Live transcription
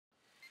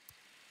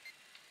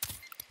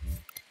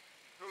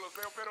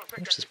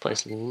Watch this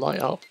place light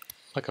up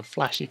like a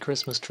flashy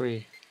Christmas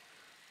tree.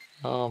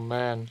 Oh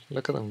man,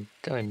 look at them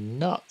going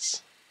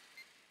nuts.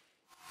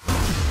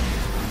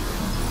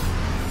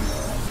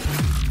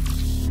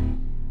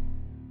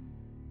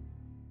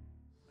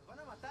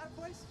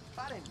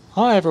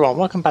 Hi everyone,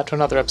 welcome back to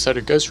another episode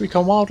of Ghost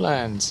Recon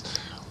Wildlands.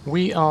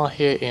 We are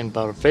here in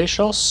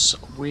Barveshos.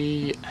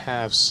 We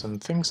have some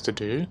things to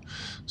do.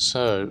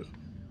 So,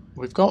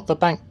 we've got the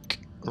bank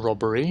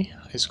robbery.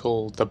 It's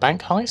called the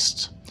Bank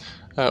Heist,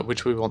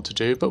 which we want to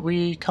do, but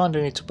we kind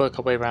of need to work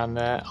our way around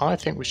there. I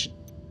think we should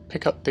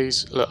pick up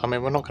these. Look, I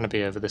mean, we're not going to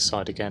be over this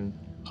side again,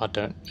 I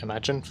don't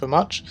imagine, for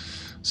much.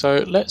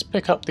 So let's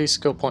pick up these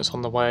skill points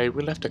on the way.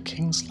 We left a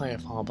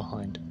Kingslayer far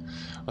behind.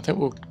 I think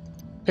we'll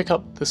pick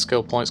up the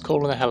skill points,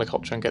 call in a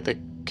helicopter and get the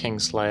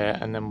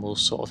Kingslayer, and then we'll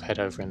sort of head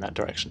over in that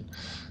direction.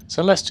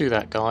 So let's do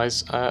that,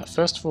 guys.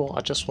 First of all,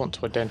 I just want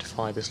to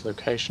identify this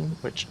location,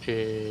 which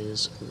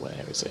is,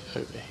 where is it?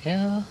 Over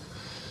here.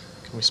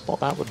 Can we spot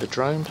that with the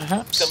drone,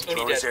 perhaps? Some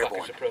Unidad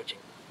fuckers approaching.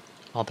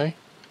 Are they?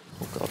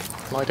 Oh god.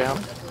 Lie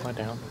down. Lie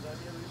down.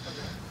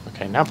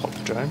 Okay, now pop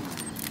the drone.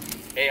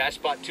 Hey, I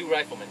spot 2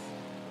 riflemen.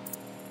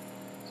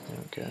 There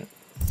we go.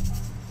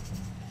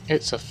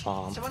 It's a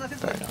farm.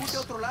 Very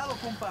nice.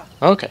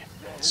 Okay,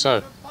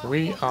 so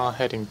we are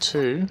heading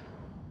to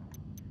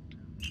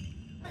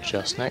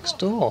just next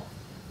door.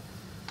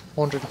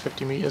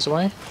 450 meters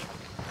away.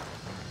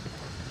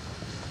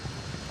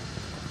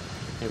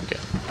 Here we go.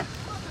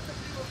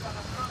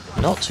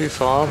 Not too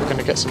far. We're going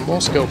to get some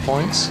more skill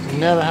points.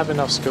 Never have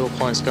enough skill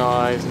points,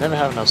 guys. Never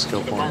have enough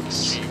skill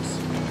points.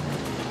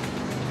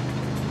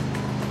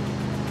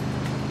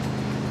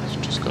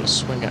 Just got to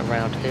swing it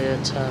around here.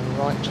 Turn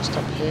right just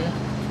up here.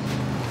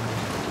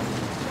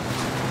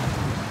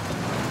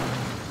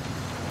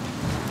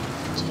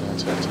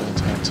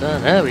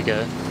 Turn. There we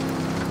go.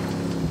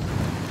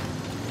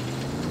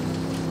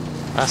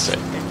 That's it.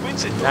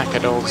 It's a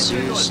knackered old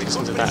Zeus.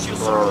 Listen to that.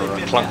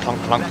 Clunk,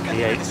 clunk, clunk.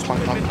 V8.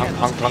 Clunk, clunk, clunk,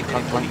 clunk, clunk,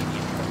 clunk, clunk.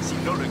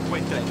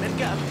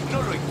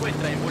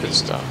 Good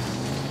stuff.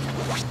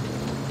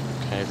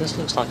 Okay, this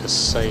looks like a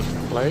safe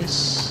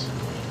place.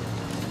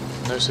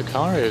 No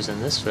Sicarios in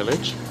this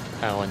village.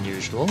 How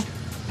unusual.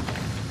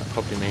 That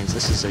probably means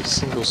this is a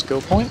single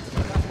skill point.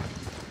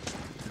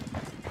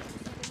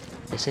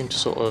 They seem to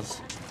sort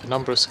of... The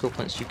number of skill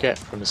points you get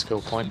from a skill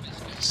point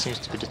seems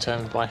to be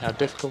determined by how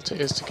difficult it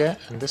is to get,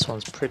 and this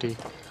one's pretty...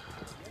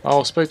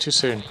 Oh, I spoke too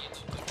soon.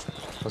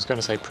 I was going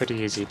to say pretty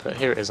easy, but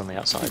here it is on the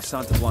outside.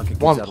 1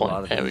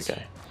 point, there we go.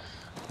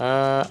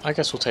 I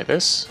guess we'll take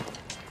this.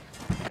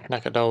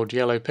 Knackered old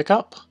yellow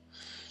pickup.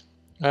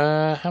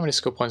 How many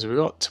skill points have we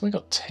got? We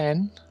got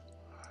 10.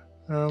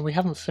 We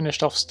haven't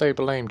finished off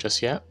stable aim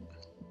just yet.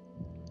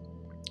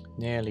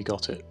 Nearly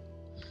got it.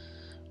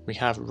 We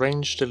have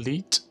ranged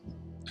elite.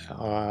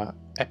 Our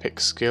epic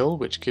skill,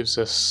 which gives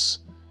us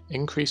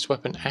increased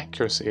weapon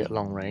accuracy at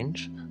long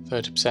range,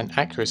 30%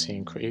 accuracy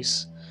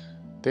increase.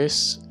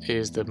 This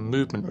is the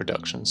movement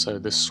reduction, so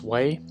the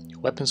sway,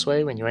 weapon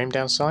sway when you aim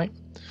down sight.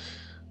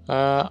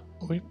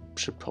 We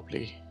should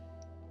probably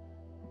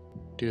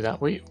do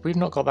that. We've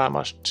not got that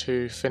much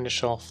to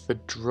finish off the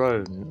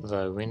drone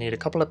though. We need a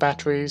couple of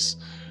batteries,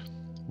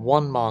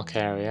 1 mark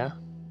area.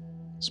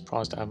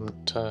 Surprised I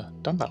haven't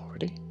done that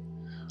already.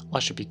 I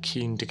should be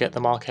keen to get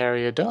the mark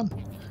area done.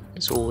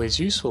 It's always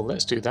useful.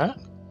 Let's do that.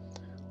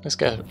 Let's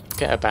get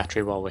a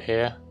battery while we're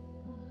here.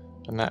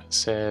 And that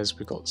says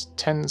we've got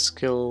 10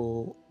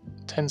 skills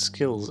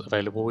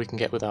available we can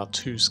get with our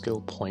 2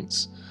 skill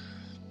points.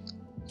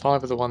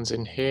 5 of the ones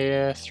in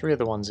here, 3 of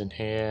the ones in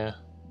here.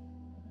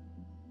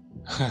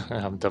 I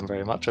haven't done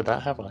very much of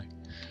that, have I?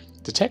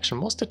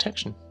 Detection. What's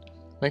detection?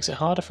 Makes it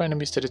harder for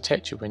enemies to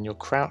detect you when you're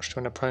crouched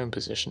or in a prone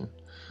position.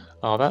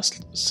 Oh, that's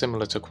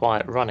similar to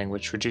quiet running,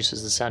 which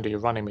reduces the sound of your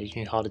running,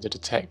 making you harder to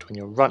detect when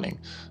you're running.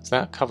 So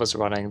that covers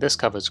running, this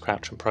covers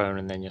crouch and prone,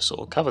 and then you're sort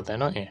of covered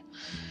then, aren't you?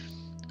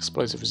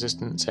 Explosive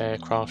resistance,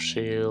 aircraft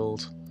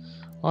shield.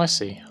 I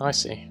see.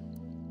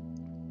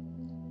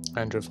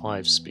 And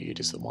revive speed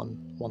is the one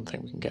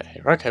thing we can get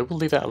here. Okay, we'll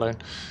leave that alone.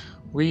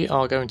 We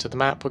are going to the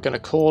map. We're going to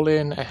call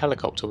in a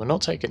helicopter. We're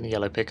not taking the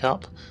yellow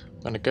pickup.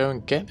 We're going to go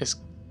and get this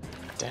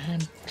damn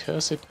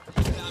cursed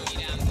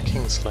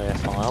Kingslayer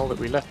file that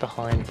we left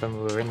behind when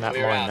we were in that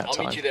mine that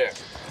time.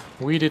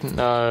 We didn't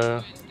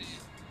know.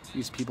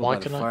 These people by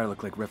the fire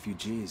look like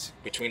refugees.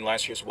 Between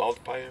last year's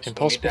wildfires,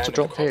 impossible to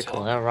drop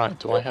vehicle. Alright,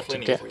 do I have to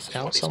get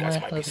out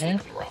somewhere over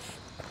here?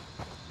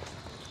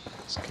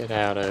 Let's get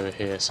out over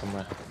here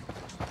somewhere.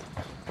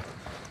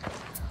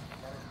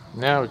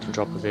 Now we can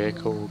drop a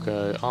vehicle. We'll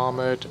go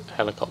armoured,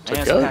 helicopter,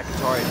 go!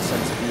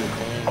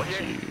 Thank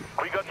you.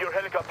 We got your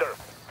helicopter.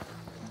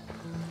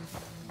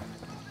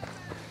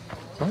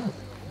 Oh.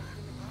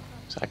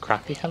 Is that a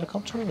crappy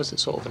helicopter, or is it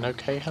sort of an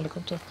okay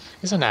helicopter?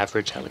 It's an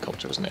average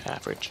helicopter, isn't it?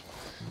 Average.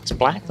 It's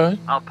black though.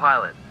 I'll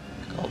pilot.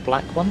 Got a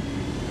black one.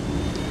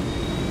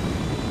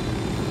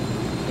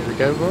 Here we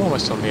go. We're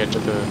almost on the edge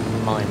of the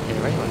mine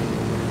here anyway.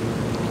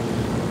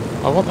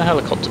 I want the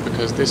helicopter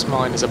because this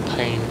mine is a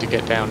pain to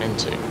get down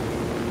into.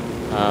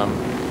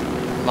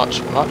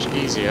 much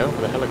easier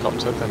with a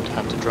helicopter than to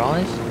have to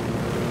drive.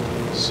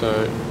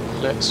 So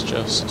let's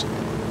just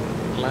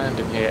land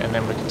in here, and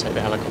then we can take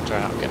the helicopter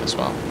out again as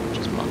well, which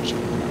is much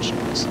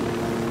nicer.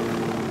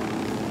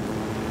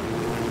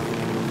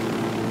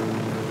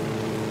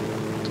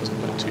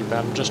 Doesn't look too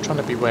bad. I'm just trying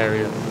to be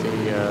wary of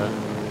the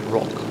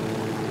rock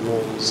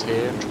walls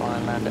here and try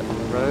and land it on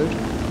the road.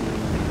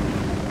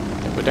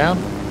 Then we're down.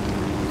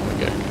 There we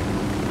go.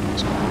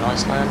 It's quite a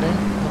nice landing.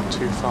 Not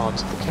too far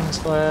to the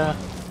Kingslayer.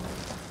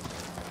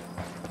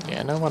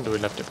 Yeah, no wonder we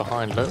left it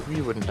behind. Look,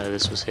 you wouldn't know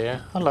this was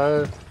here.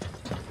 Hello.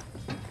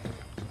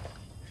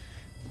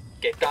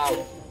 Get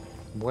down.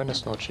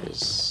 Buenas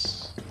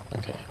noches.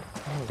 Okay,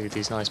 I'll leave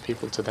these nice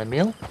people to their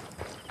meal.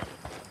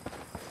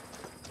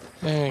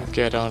 And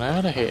get on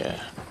out of here.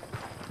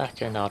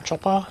 Back in our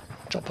chopper.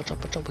 Chopper,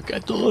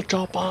 get to the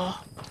chopper!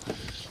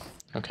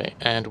 Okay,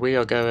 and we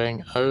are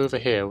going over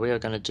here. We are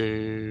going to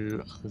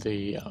do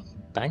the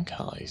Bank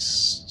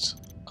Heist.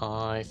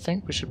 I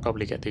think we should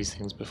probably get these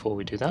things before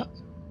we do that.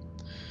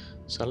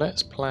 So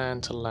let's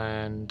plan to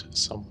land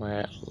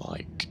somewhere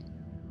like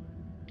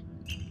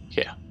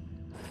here.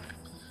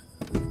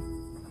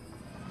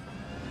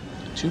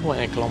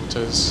 2.8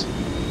 kilometers.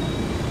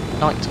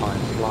 Nighttime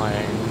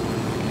flying.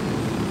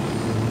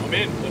 I'm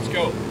in. Let's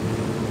go.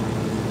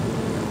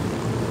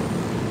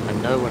 I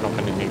know we're not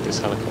going to need this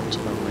helicopter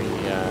when we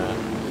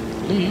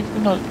leave.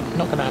 We're not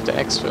going to have to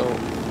exfil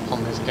on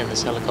in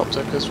this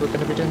helicopter because we're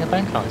going to be doing a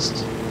bank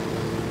heist.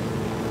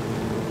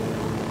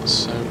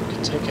 So we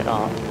can take it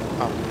up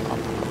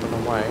and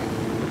away.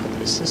 Look at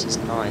this. This is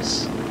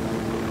nice.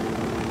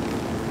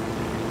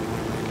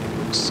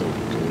 Looks so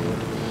good.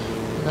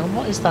 Now,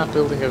 what is that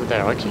building over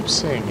there? I keep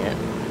seeing it.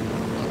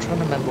 I'm trying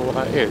to remember what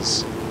that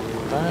is.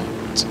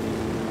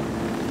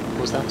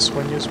 Was that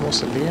Sueños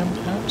Mausoleum,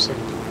 perhaps, in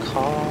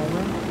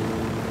Bukhara?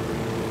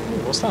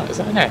 Ooh, what's that? Is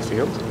that an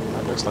airfield?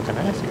 That looks like an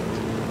airfield.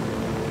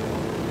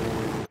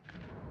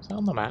 Is that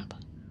on the map?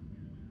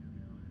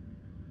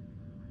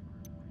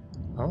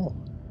 Oh,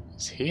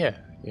 it's here.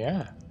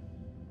 Yeah.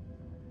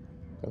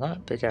 Look at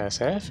that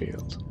big-ass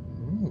airfield.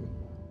 Ooh.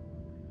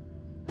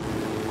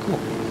 Cool.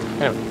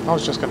 Anyway, I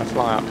was just going to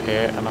fly up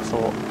here, and I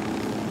thought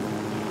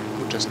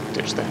we'll just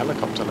ditch the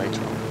helicopter later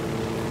on.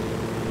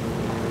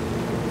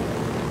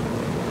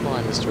 Fly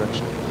in this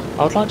direction.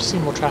 I would like to see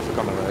more traffic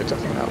on the roads. I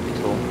think that would be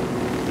cool.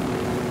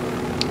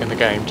 In the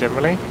game,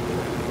 generally.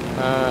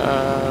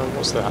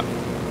 What's that?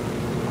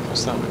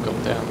 What's that we've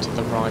got down to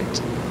the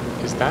right?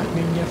 Is that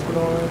Niña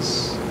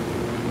Flores?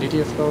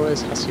 Nidia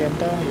Flores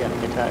Hacienda? Yeah, I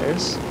think that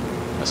is.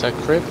 That's her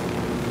crib.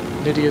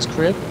 Nidia's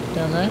crib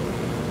down there.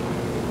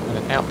 And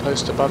an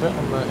outpost above it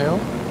on the hill.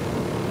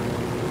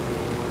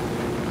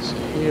 So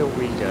here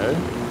we go.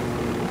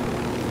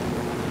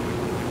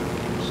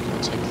 Just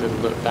going to take a little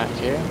look back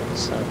here.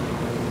 It's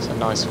a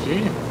nice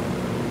view.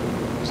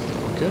 It's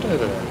looking good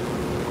over there.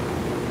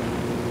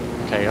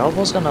 Okay, I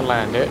was going to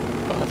land it,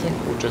 but I think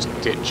we'll just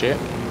ditch it.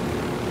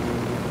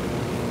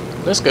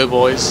 Let's go,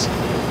 boys.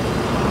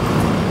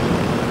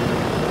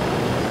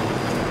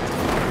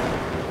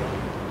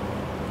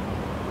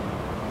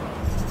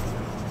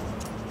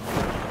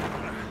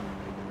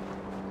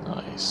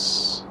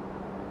 Nice.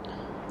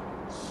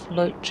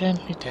 Float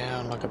gently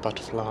down like a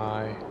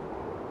butterfly.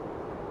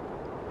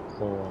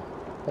 Or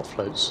what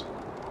floats?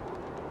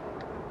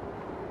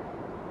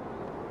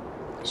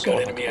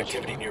 Got enemy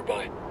activity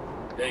nearby.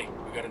 Hey,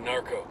 we got a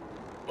narco.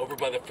 Over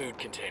by the food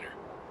container.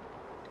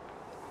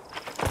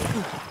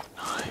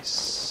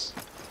 Nice.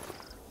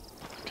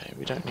 Okay,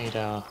 we don't need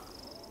our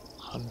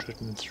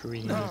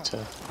 103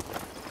 meter.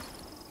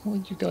 What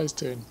are you guys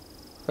doing?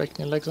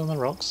 Breaking your legs on the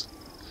rocks?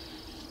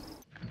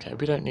 Okay,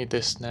 we don't need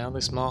this now,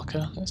 this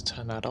marker. Let's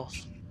turn that off.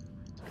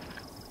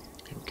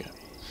 Here we go.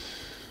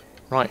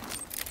 Right.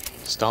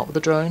 Start with the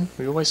drone.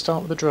 We always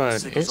start with the drone.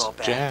 It's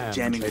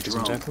jammed, ladies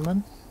and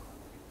gentlemen.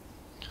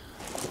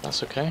 But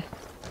that's okay.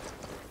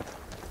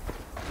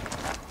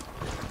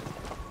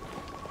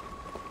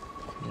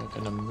 You're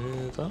going to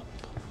move up.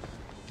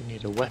 We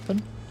need a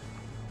weapon.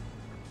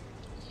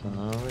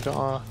 We got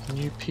our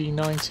new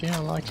P90. I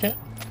like it.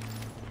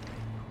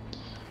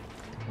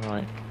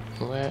 Right.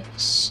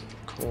 Let's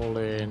call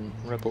in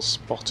Rebel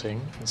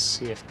Spotting and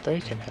see if they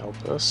can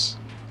help us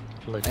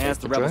locate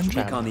the drone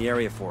jammer. Recon the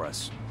area for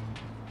us.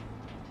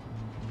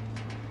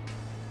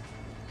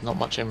 Not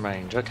much in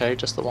range. Okay,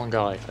 just the one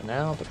guy for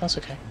now, but that's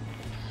okay.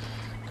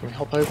 Can we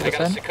hop over the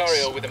fence? I got a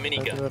Sicario with a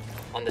minigun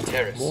on the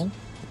terrace. Wall?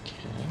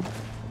 Okay.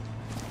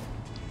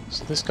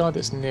 So this guy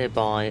that's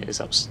nearby is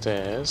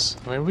upstairs.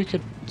 I mean, we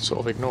could sort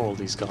of ignore all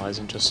these guys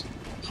and just...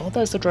 Oh,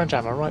 there's the drone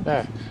jammer right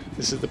there.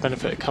 This is the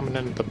benefit of coming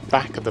in at the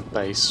back of the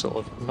base, sort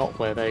of not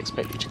where they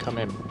expect you to come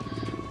in.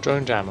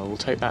 Drone jammer, we'll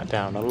take that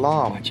down.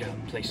 Alarm. Watch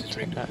out, places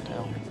take that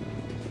down.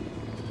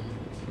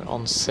 We're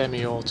on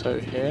semi-auto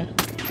here.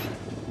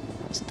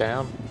 It's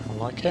down. I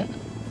like it.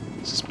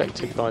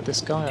 Suspected by this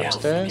guy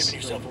upstairs.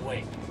 Giving yourself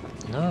away.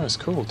 No, it's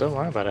cool. Don't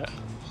worry about it.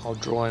 I'll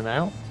draw him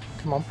out.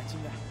 Come on.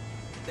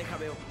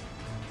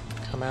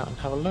 Come out and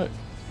have a look.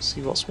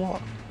 See what's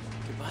what.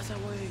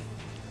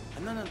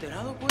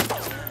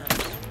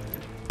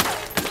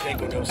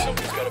 Tango knows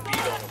somebody's got a beat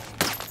on him.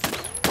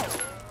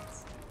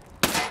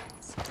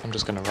 I'm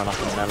just gonna run up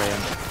and melee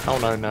him. Oh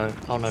no, no.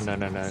 Oh no, no,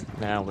 no, no.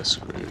 Now we're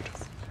screwed.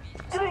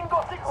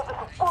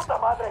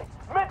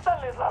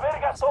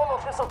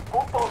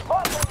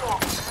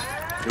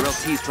 Your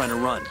LT's trying to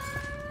run.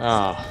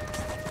 Ah.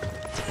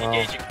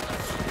 Well,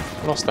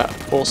 lost that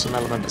awesome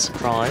element of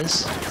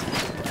surprise.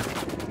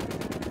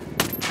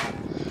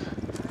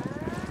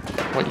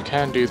 What you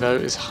can do though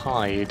is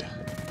hide.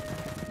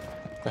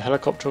 The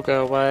helicopter will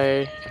go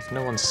away. If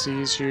no one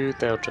sees you,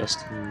 they'll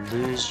just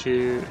lose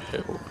you.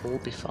 It'll all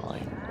be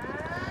fine.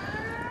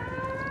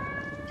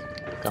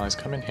 Guys,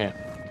 come in here.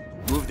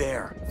 Move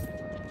there.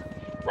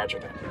 Roger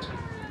that.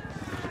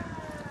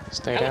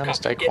 Stay down and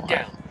stay quiet.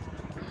 Down.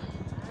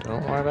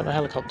 Don't worry about the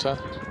helicopter.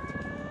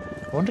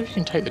 I wonder if you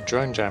can take the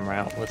drone jammer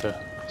out with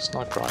a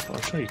sniper rifle.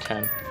 I'm sure you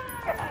can.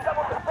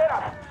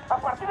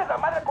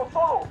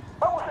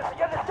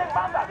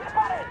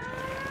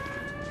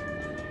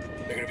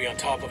 They're gonna be on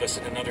top of us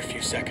in another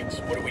few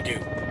seconds. What do we do?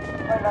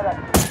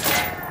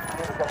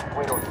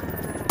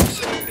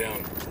 Settle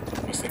down.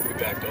 Must think we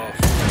backed off.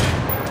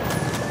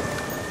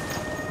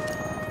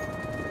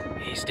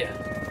 He's down.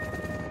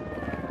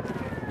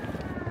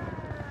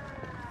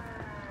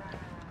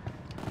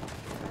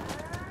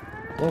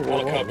 Whoa,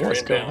 whoa, whoa,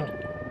 what's going on?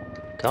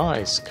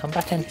 Guys, come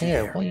back in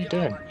here. What are you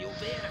doing?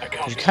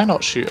 You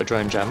cannot shoot a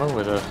drone jammer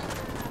with a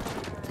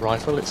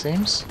rifle, it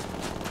seems.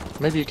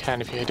 Maybe you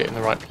can if you hit it in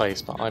the right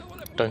place, but I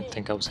don't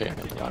think I was hitting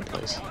it in the right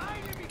place.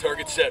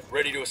 Target set,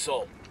 ready to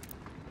assault.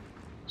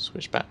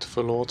 Switch back to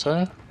full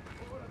auto.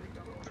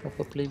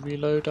 Probably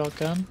reload our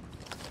gun.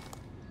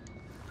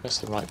 Press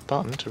the right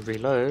button to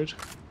reload.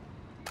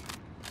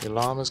 The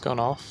alarm has gone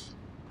off.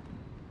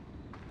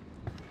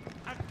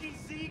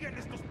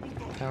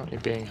 Apparently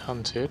being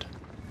hunted.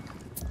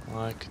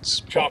 I could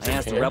spot I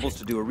asked the rebels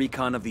to do a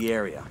recon of the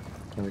area.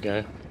 Here we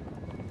go.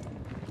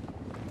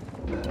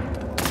 Oh,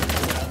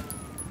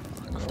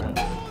 crap.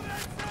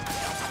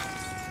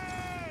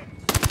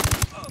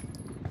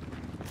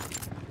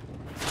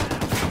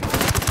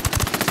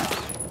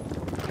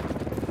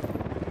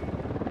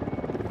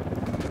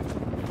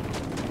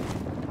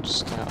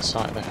 Just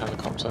outside of the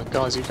helicopter.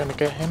 Guys, are you going to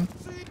get him?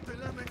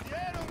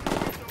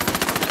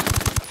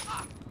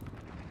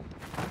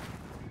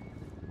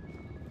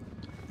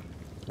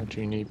 What do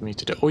you need me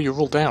to do? Oh, you're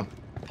all down.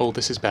 Oh,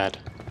 this is bad.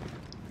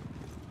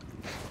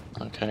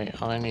 Okay,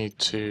 I need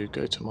to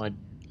go to my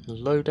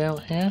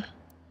loadout here.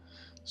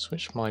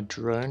 Switch my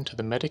drone to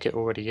the medic, it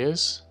already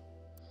is.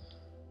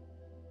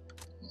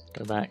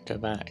 Go back, go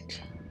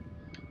back.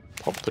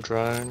 Pop the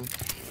drone.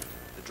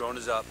 The drone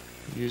is up.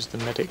 Use the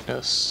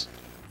medicness.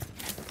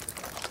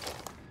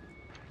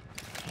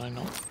 Can I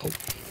not? Oh.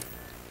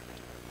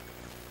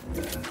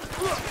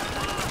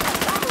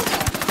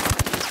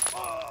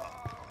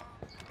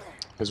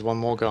 There's one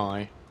more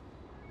guy.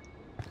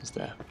 Is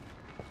there?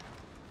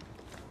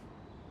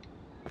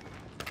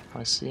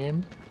 I see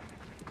him.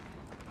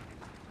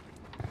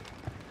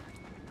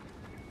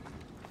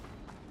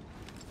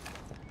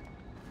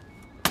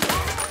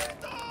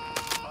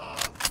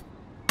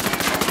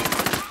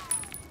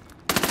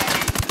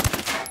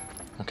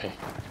 Okay.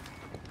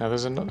 Now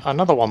there's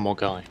another one more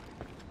guy.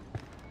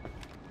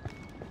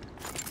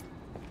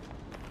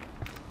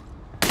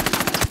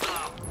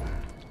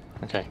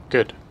 Okay,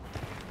 good.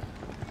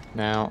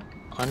 Now,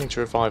 I need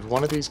to revive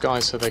one of these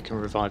guys so they can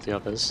revive the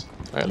others.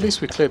 At least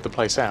we cleared the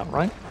place out,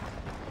 right?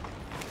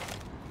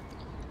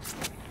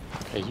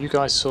 Okay, you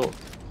guys sort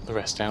the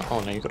rest out. Oh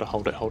no, you've got to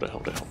hold it, hold it,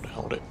 hold it, hold it,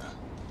 hold it.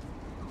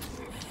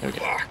 There we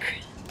go. Fuck.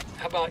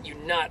 How about you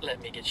not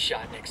let me get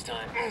shot next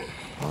time?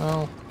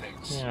 Well,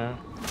 Thanks. you know,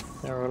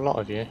 there are a lot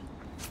of you.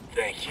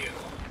 Thank you.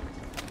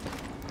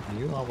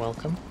 You are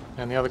welcome.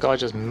 And the other guy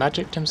just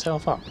magicked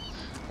himself up.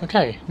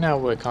 Okay, now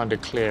we're kind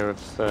of clear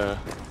of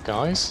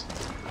guys.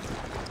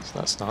 So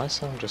that's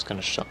nice. I'm just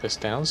going to shut this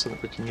down so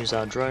that we can use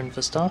our drone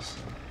for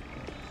stuff.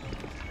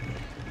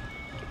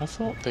 I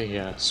thought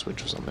the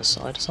switch was on this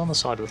side. It's on the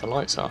side where the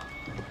lights are.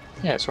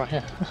 Yeah, it's right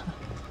here.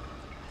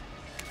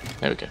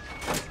 There we go.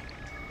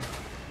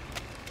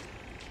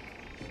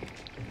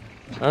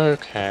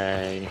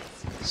 Okay,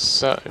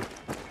 so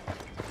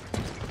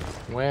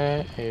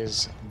where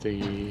is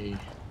the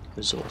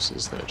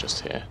resources that are just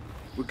here?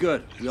 We're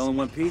good. We all in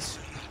one piece?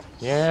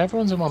 Yeah,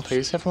 everyone's in one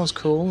piece. Everyone's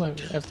cool.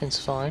 Everything's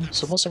fine.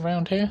 So what's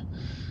around here?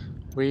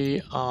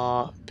 We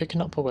are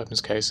picking up a weapons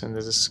case, and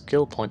there's a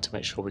skill point to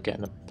make sure we get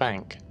in the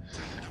bank.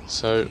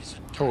 So,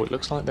 oh, it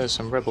looks like there's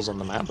some rebels on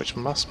the map, which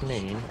must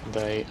mean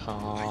they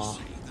are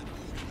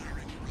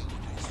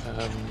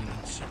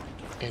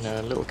in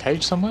a little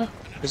cage somewhere.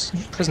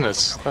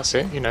 Prisoners. That's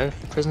it. You know,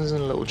 prisoners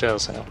in a little jail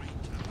cell.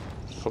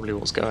 Probably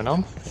what's going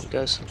on. There we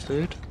go. Some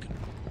food.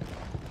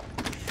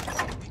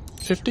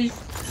 50.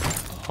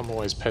 I'm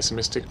always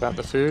pessimistic about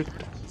the food,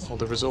 or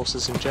the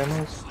resources in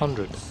general.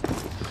 100.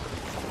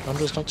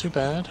 100's not too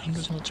bad.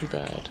 100's not too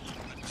bad.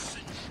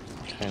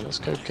 Okay, let's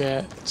go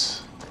get...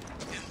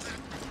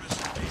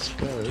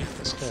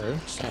 Let's go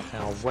get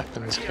our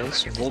weapons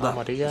case from the Hold up.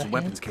 Armadilla There's a here.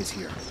 weapons case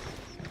here.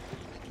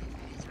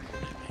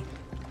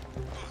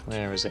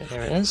 Where is it?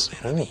 Here it is.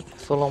 Oh,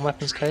 full-on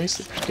weapons case,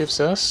 which gives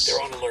us...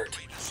 They're on alert.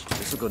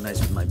 This will go nice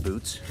with my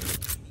boots.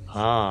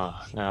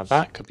 Ah, now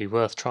that could be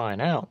worth trying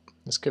out.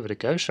 Let's give it a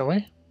go, shall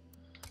we?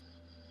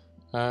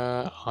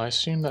 I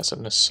assume that's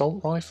an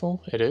assault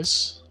rifle. It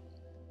is.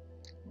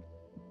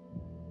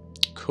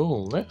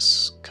 Cool,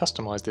 let's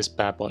customize this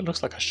bad boy. It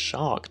looks like a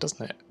shark,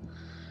 doesn't it?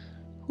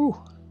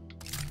 Whew.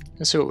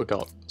 Let's see what we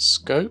got.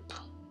 Scope.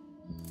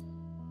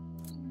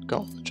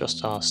 Got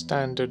just our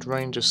standard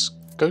range of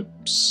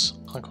scopes.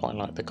 I quite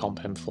like the Comp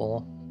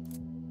M4.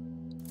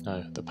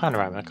 No, the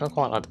panoramic. I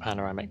quite like the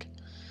panoramic.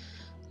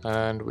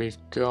 And we've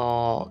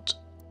got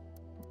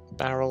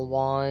barrel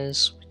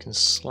wise, we can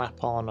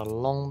slap on a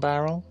long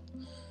barrel.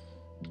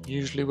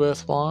 Usually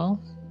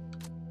worthwhile.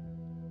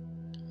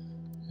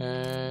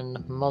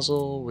 And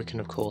muzzle, we can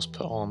of course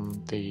put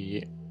on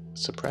the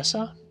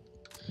suppressor,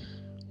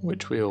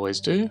 which we always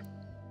do.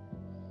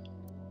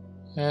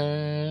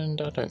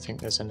 And I don't think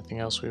there's anything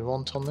else we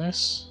want on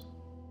this.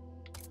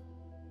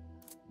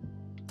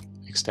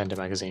 Extended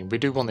magazine. We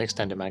do want the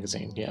extended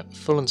magazine. Yeah,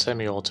 full and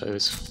semi-auto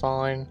is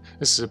fine.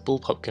 This is a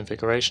bullpup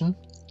configuration,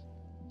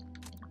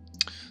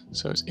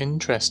 so it's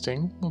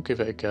interesting. We'll give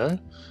it a go.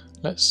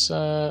 Let's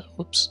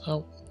whoops,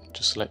 oh,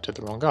 just selected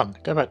the wrong gun.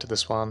 Go back to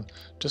this one.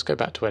 Just go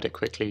back to edit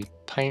quickly.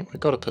 Paint, we've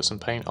got to put some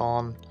paint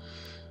on.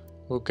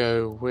 We'll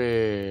go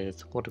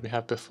with, what did we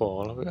have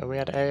before? Have we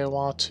had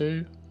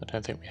AOR2? I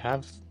don't think we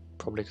have,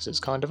 probably because it's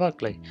kind of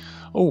ugly.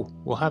 Oh,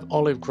 we'll have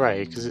olive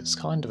grey because it's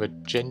kind of a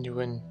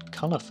genuine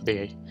colour for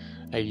the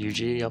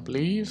AUG, I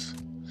believe.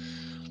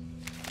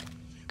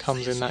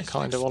 Comes in that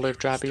kind of olive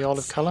drabby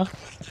olive colour.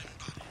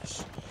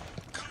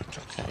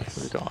 Okay, what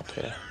have we got up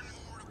here?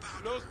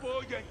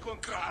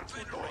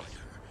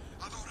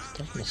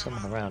 Definitely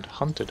someone around.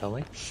 Hunted, are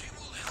we? I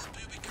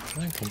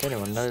don't think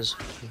anyone knows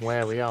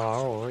where we are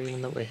or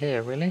even that we're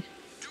here, really.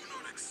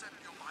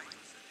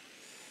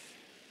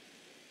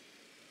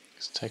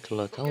 Let's take a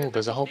look. Oh,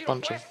 there's a whole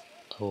bunch of...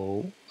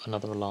 Oh,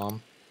 another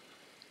alarm.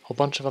 A whole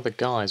bunch of other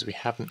guys we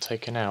haven't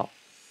taken out.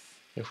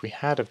 If we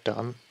had have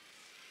done...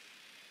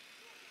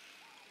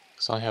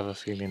 Because I have a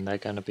feeling they're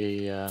going to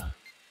be...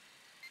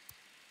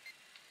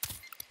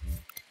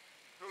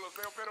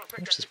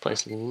 Watch this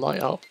place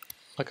light up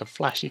like a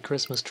flashy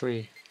Christmas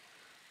tree.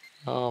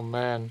 Oh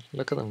man,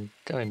 look at them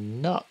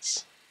going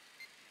nuts.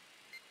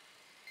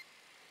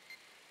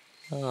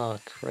 Oh,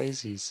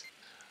 crazies.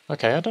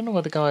 Okay, I don't know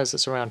where the guy is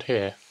that's around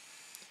here.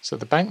 So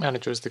the bank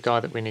manager is the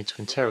guy that we need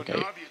to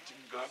interrogate.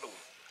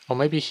 Or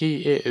maybe he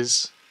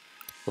is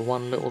the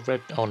one little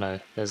red... Oh no,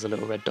 there's a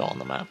little red dot on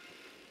the map.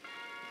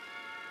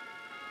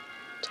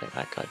 Take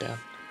that guy down.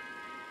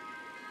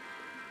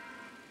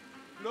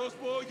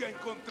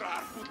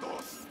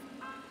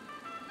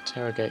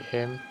 Interrogate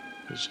him.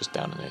 He's just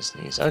down on his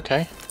knees.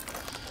 Okay.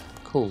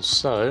 Cool,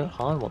 so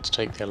I want to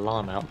take the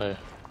alarm out though.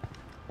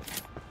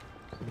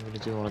 I really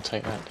do want to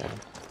take that down.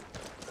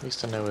 At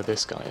least I know where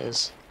this guy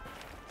is.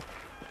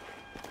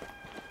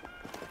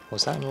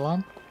 Was that an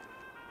alarm?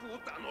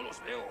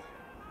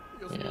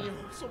 Yeah.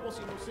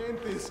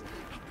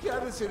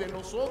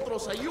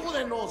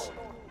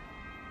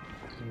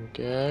 There we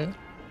go.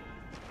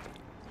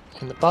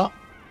 In the butt.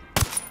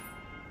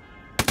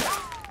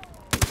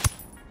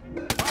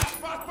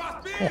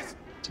 Oh,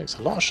 takes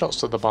a lot of shots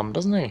to the bum,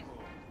 doesn't he?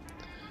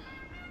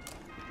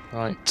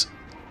 Right.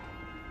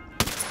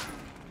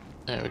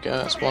 There we go,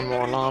 that's one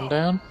more alarm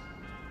down.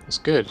 That's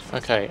good.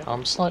 Okay,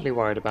 I'm slightly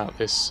worried about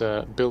this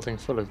building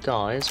full of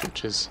guys,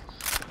 which is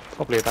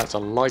probably about to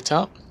light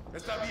up.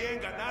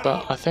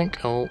 But I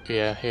think... Oh,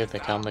 yeah, here they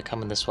come. They're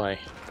coming this way.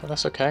 But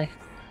that's okay.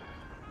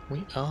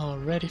 We are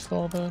ready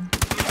for them.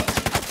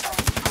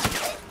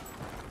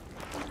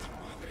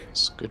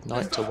 It's good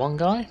night to one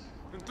guy.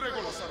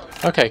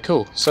 Okay,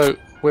 cool. So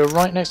we're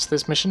right next to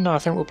this mission, and I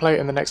think we'll play it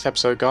in the next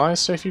episode, guys.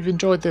 So if you've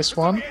enjoyed this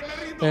one,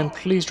 then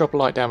please drop a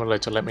like down below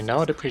to let me know.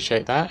 I'd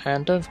appreciate that.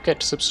 And don't forget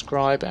to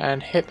subscribe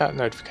and hit that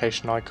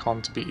notification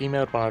icon to be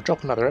emailed when I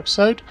drop another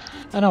episode.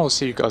 And I will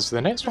see you guys for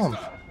the next one.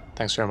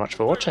 Thanks very much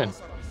for watching.